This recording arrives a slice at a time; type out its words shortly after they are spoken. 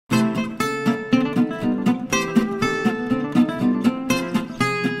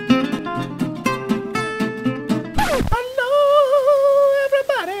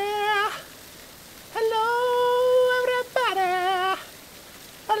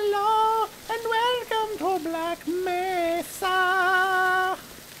Hello and welcome to Black Mesa.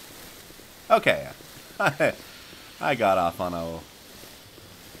 Okay, I got off on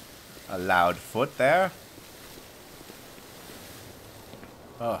a loud foot there.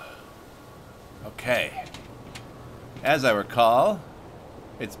 Oh, okay. As I recall,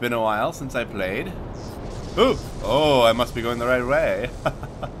 it's been a while since I played. Ooh, oh, I must be going the right way.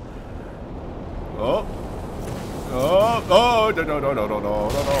 Oh. Oh, no.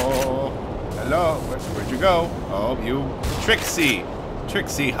 Hello, where'd you go? Oh, you tricksy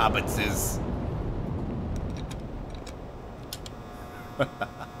hobbitses.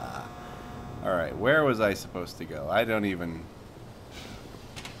 Alright, where was I supposed to go? I don't even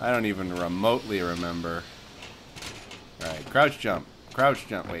remotely remember. Alright, crouch jump.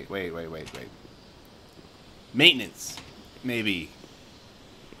 Wait. Maintenance. Maybe.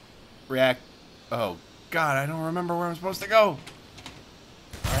 React. Oh, God, I don't remember where I'm supposed to go.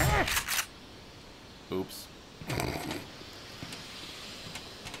 Oops.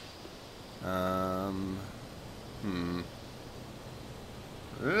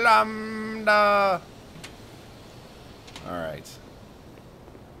 Lambda. Alright.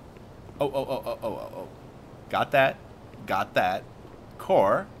 Oh. Got that.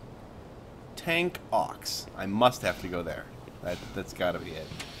 Core. Tank Aux. I must have to go there. That's gotta be it.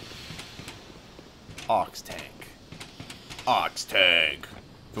 Aux tank.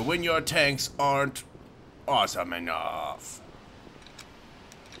 For when your tanks aren't awesome enough.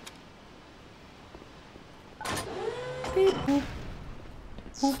 Beep, boop.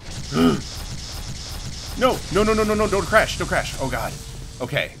 No, don't crash. Oh God.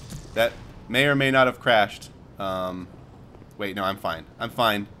 Okay. That may or may not have crashed. Wait, no, I'm fine.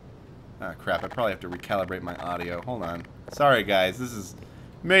 Ah, crap, I probably have to recalibrate my audio. Hold on. Sorry, guys, this is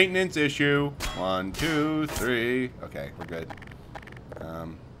maintenance issue. 1, 2, 3. Okay, we're good.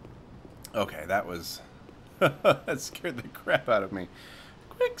 Okay, that was... that scared the crap out of me.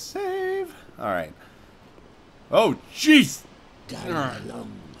 Quick save. Alright. Oh, jeez!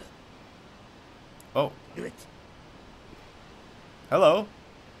 Oh. Hello.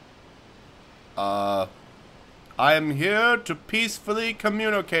 I am here to peacefully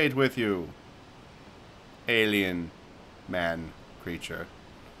communicate with you. Alien man creature.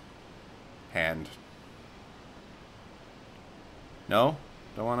 Hand. No?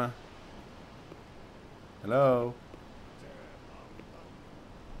 Don't wanna? Hello?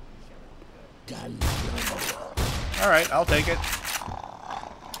 Alright, I'll take it.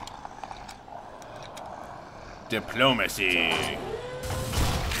 Diplomacy.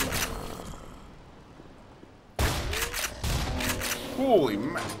 Holy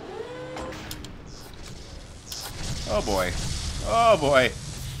man. Oh boy. Oh boy.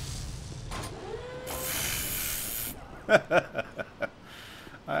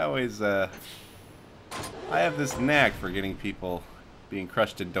 I always, I have this knack for getting people being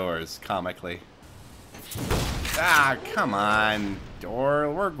crushed indoors, comically. Ah, come on,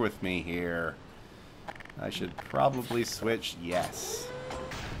 door, work with me here. I should probably switch, yes.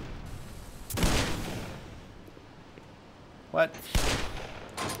 What?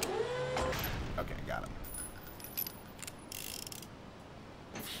 Okay, got him.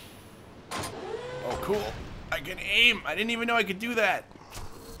 Oh, cool. I can aim. I didn't even know I could do that.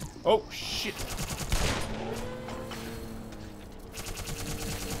 Oh, shit.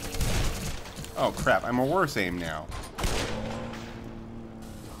 Oh, crap. I'm a worse aim now.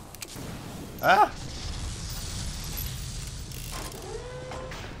 Ah!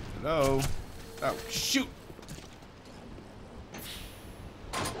 Hello? Oh, shoot!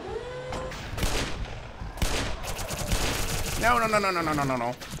 No.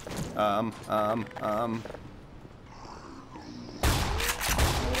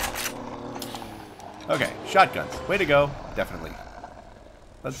 Okay, shotguns. Way to go. Definitely.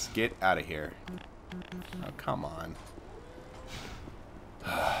 Let's get out of here. Oh, come on.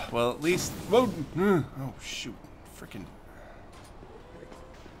 Well, at least... Whoa! Oh, shoot. Frickin'...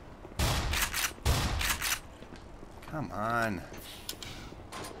 Come on.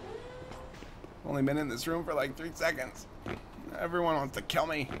 Only been in this room for like 3 seconds. Everyone wants to kill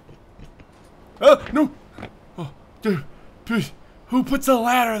me. Oh, no! Oh, dude, please. Who puts a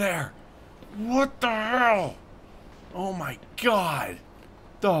ladder there? What the hell? Oh my God.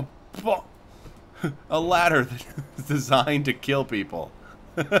 A ladder that is designed to kill people.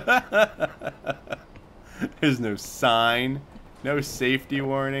 There's no sign, no safety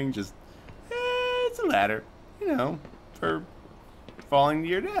warning, just, it's a ladder, you know, for falling to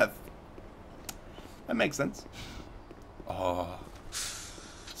your death. That makes sense. Oh.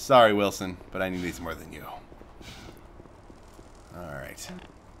 Sorry, Wilson, but I need these more than you. Alright.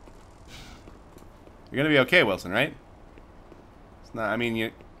 You're gonna be okay, Wilson, right? It's not, I mean,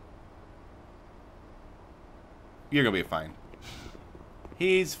 you're gonna be fine.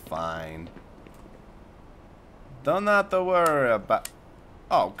 He's fine. Don't have to worry about...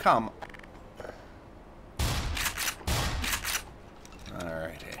 Oh, come on.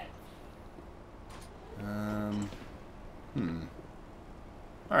 Alrighty.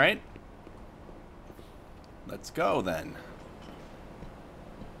 Alright. Let's go then.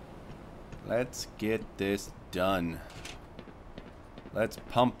 Let's get this done. Let's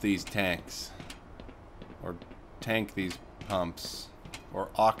pump these tanks. Or tank these pumps. Or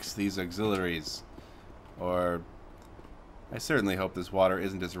ox these auxiliaries. Or... I certainly hope this water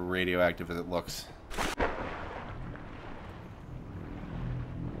isn't as radioactive as it looks.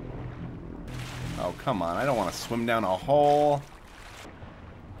 Oh, come on. I don't want to swim down a hole.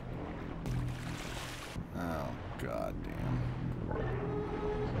 Oh, god damn.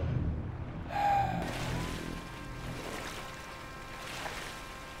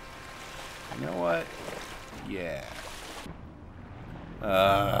 You know what? Yeah.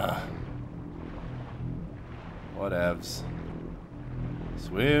 Whatevs.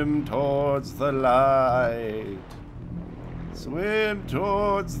 Swim towards the light. Swim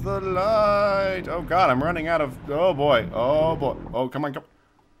towards the light. Oh god, I'm running out of... Oh boy. Oh boy. Oh, come on, come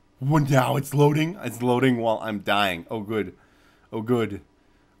on. Now it's loading. It's loading while I'm dying. Oh good. Oh good.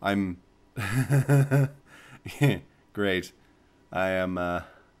 I'm... Great. I am, I'm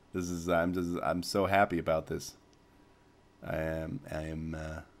so happy about this. I am,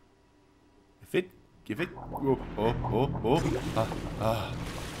 if it,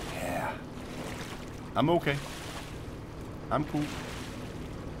 yeah. I'm okay. I'm cool.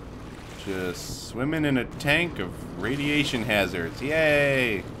 Just swimming in a tank of radiation hazards.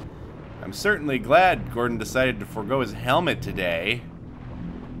 Yay! I'm certainly glad Gordon decided to forego his helmet today.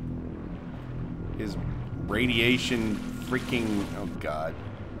 His radiation freaking... Oh, God.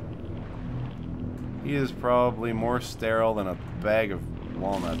 He is probably more sterile than a bag of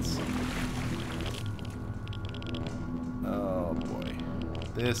walnuts. Oh, boy.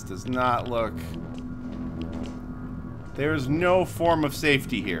 This does not look... There's no form of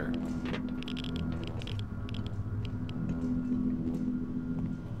safety here.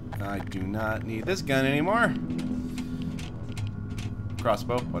 I do not need this gun anymore.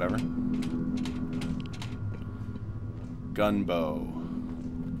 Crossbow, whatever. Gunbow.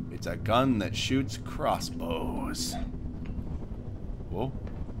 It's a gun that shoots crossbows. Whoa.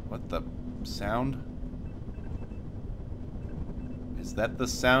 What the sound? Is that the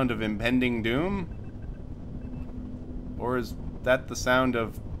sound of impending doom? Or is that the sound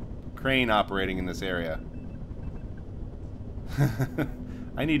of crane operating in this area?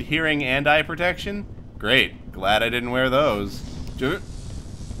 I need hearing and eye protection? Great. Glad I didn't wear those.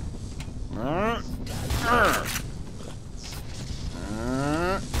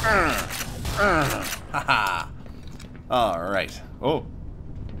 Alright. Oh.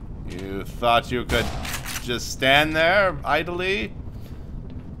 You thought you could just stand there idly?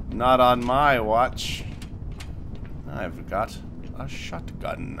 Not on my watch. I've got a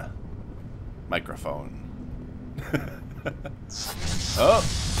shotgun. Microphone. Oh!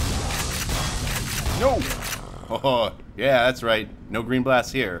 No! Oh, yeah, that's right. No green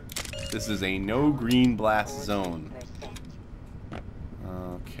blast here. This is a no green blast zone.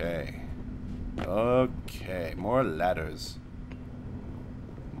 Okay. Okay, more ladders.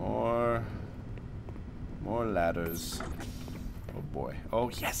 More ladders. Oh boy. Oh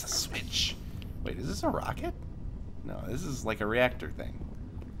yes, a switch. Wait, is this a rocket? No, this is like a reactor thing.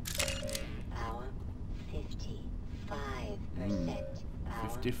 Power 55%.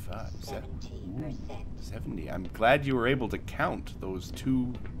 55. 70%. 70. I'm glad you were able to count those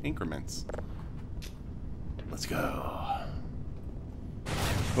two increments. Let's go.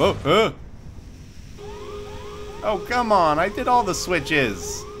 Oh, oh, come on. I did all the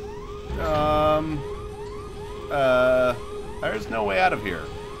switches. There's no way out of here.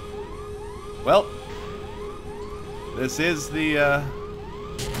 Well, this is the,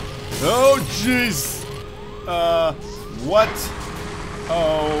 oh, jeez. What?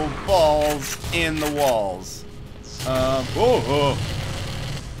 Oh, balls in the walls. Oh.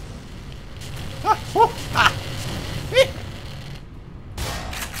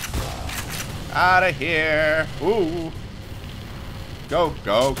 Out of here. Ooh. Go,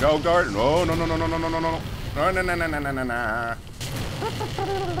 Gordon. Oh, no. No.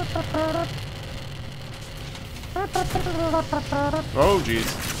 Oh, jeez.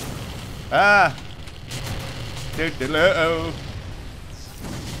 Ah.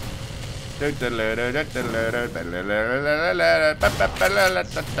 Jay.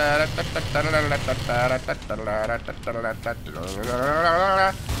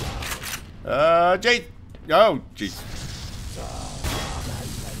 Oh, jeez.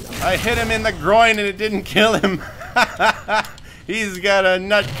 I hit him in the groin and it didn't kill him. He's got a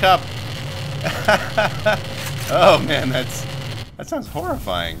nut cup. Oh man, that sounds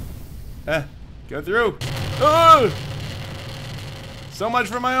horrifying. Go through. Oh! So much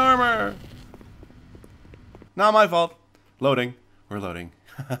for my armor. Not my fault. Loading. We're loading.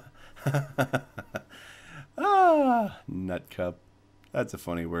 Ah, nut cup. That's a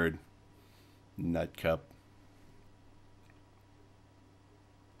funny word. Nut cup.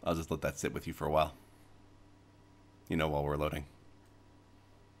 I'll just let that sit with you for a while. You know, while we're loading.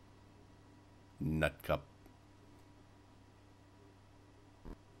 Nut cup.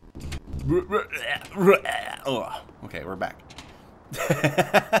 Oh, okay, we're back.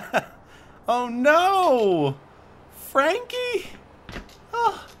 Oh no! Frankie?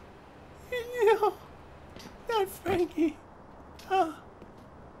 Oh, no, not Frankie. Oh,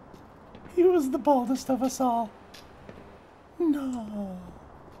 he was the baldest of us all. No.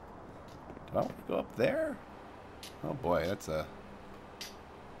 Do I want to go up there? Oh boy,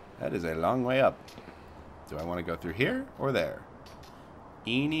 that is a long way up. Do I want to go through here or there?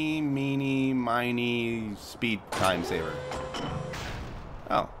 Eeny, meeny, miny, speed time saver.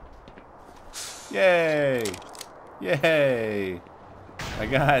 Oh. Yay! Yay! I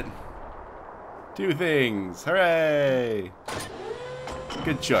got 2 things. Hooray!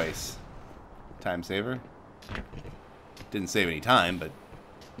 Good choice. Time saver. Didn't save any time, but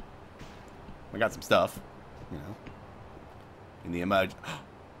I got some stuff, you know. In the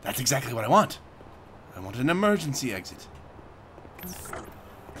that's exactly what I want. I want an emergency exit.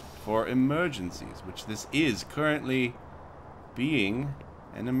 For emergencies, which this is currently being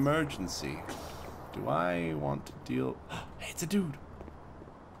an emergency. Do I want to deal... Hey, it's a dude.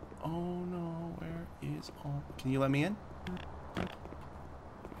 Oh no, where is all... Can you let me in?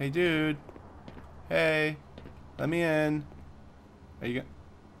 Hey, dude. Hey, let me in. Are you gonna...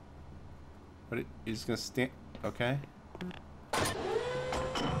 What, you're just gonna stand... Okay.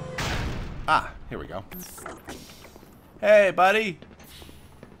 Ah, here we go. Hey, buddy.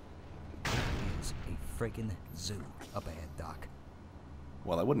 It's a freaking zoo up ahead, Doc.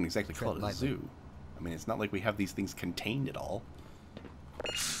 Well, I wouldn't exactly call it a Lightly. zoo. I mean, it's not like we have these things contained at all.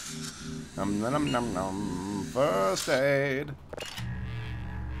 Nom nom nom nom. First aid.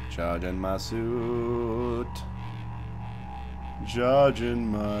 Charging my suit.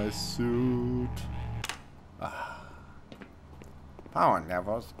 Charging my suit. Ah. Power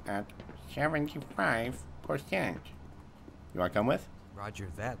levels at 75%. You want to come with? Roger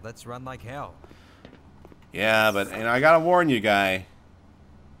that. Let's run like hell. Yeah, but I gotta warn you, guy.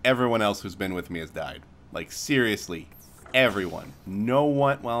 Everyone else who's been with me has died. Like, seriously. Everyone. No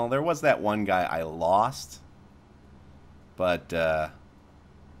one... Well, there was that one guy I lost. But, I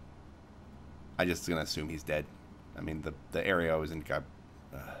just gonna assume he's dead. I mean, the area I was in got...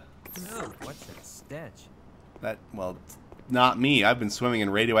 No, what's that stench? That, well, it's not me. I've been swimming in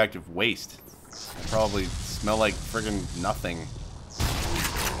radioactive waste. I probably smell like friggin' nothing.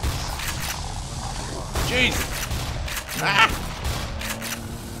 Jesus! Ah!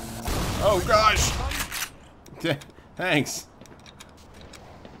 Oh gosh! Thanks.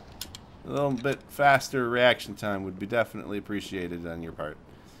 A little bit faster reaction time would be definitely appreciated on your part.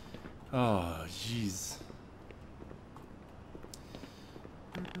 Oh, jeez.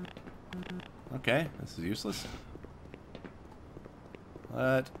 Okay, this is useless.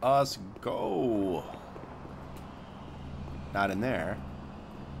 Let us go. Not in there.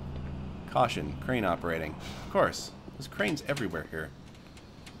 Caution, crane operating. Of course, there's cranes everywhere here.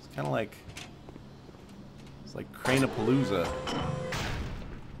 It's kind of like... It's like Crane-a-palooza.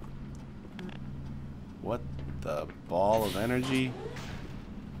 What the ball of energy?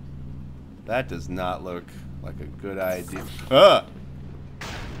 That does not look like a good idea. Ah!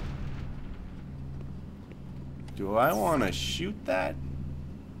 Do I want to shoot that?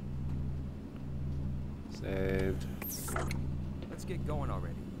 Saved. Let's get going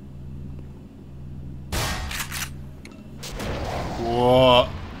already. What?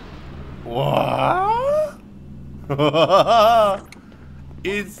 What?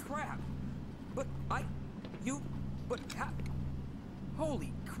 It's... Crap! But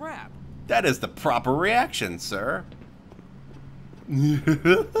holy crap! That is the proper reaction, sir.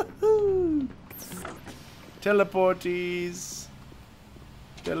 Teleporties.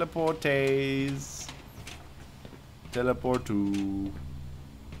 Teleportays. Teleportu.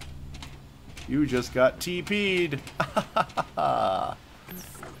 You just got TP'd.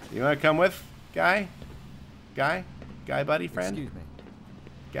 You want to come with, guy? Guy, buddy, friend? Excuse me.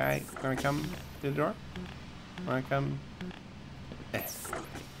 Guy, want to come to the door? Want to come?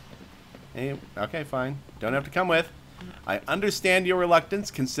 Hey, okay, fine. Don't have to come with. I understand your reluctance,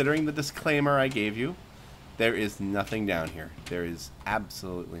 considering the disclaimer I gave you. There is nothing down here. There is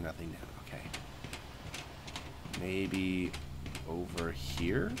absolutely nothing down. Okay. Maybe over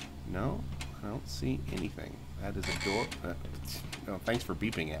here? No, I don't see anything. That is a door. Oh, thanks for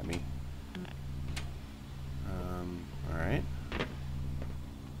beeping at me. Alright.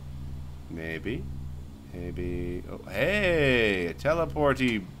 Maybe. Maybe. Oh, hey! A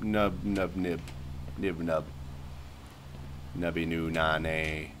teleporty nub. Nubby new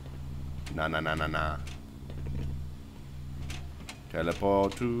nane. Na.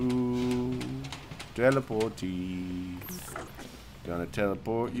 Teleporty. Gonna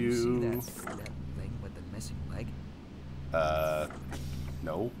teleport You see you. that thing with the missing leg?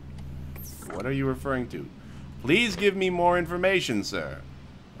 No. What are you referring to? Please give me more information, sir.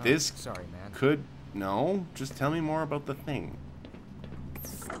 Oh, This sorry, man. could... No, just tell me more about the thing.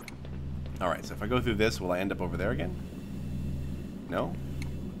 Alright, so if I go through this, will I end up over there again? No?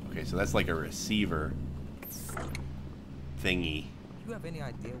 Okay, so that's like a receiver thingy. You have any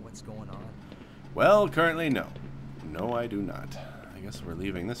idea what's going on? Well, currently, no. No, I do not. I guess we're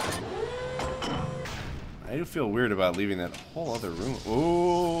leaving this room. I do feel weird about leaving that whole other room.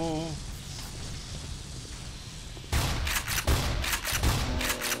 Ooh.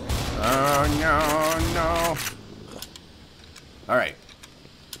 Oh, no. Alright.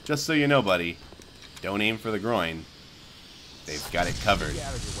 Just so you know, buddy, don't aim for the groin. They've got it covered. Get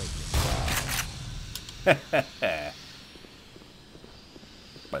out of your way, kid.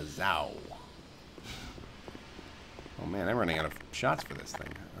 Bazow. Oh man, I'm running out of shots for this thing.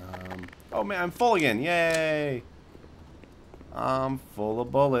 Oh man, I'm full again. Yay! I'm full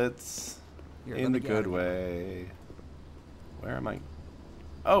of bullets. Here, In let the me get out good of here. way. Where am I?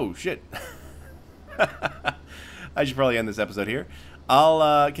 Oh, shit. I should probably end this episode here.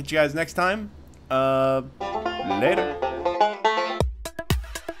 I'll catch you guys next time. Later.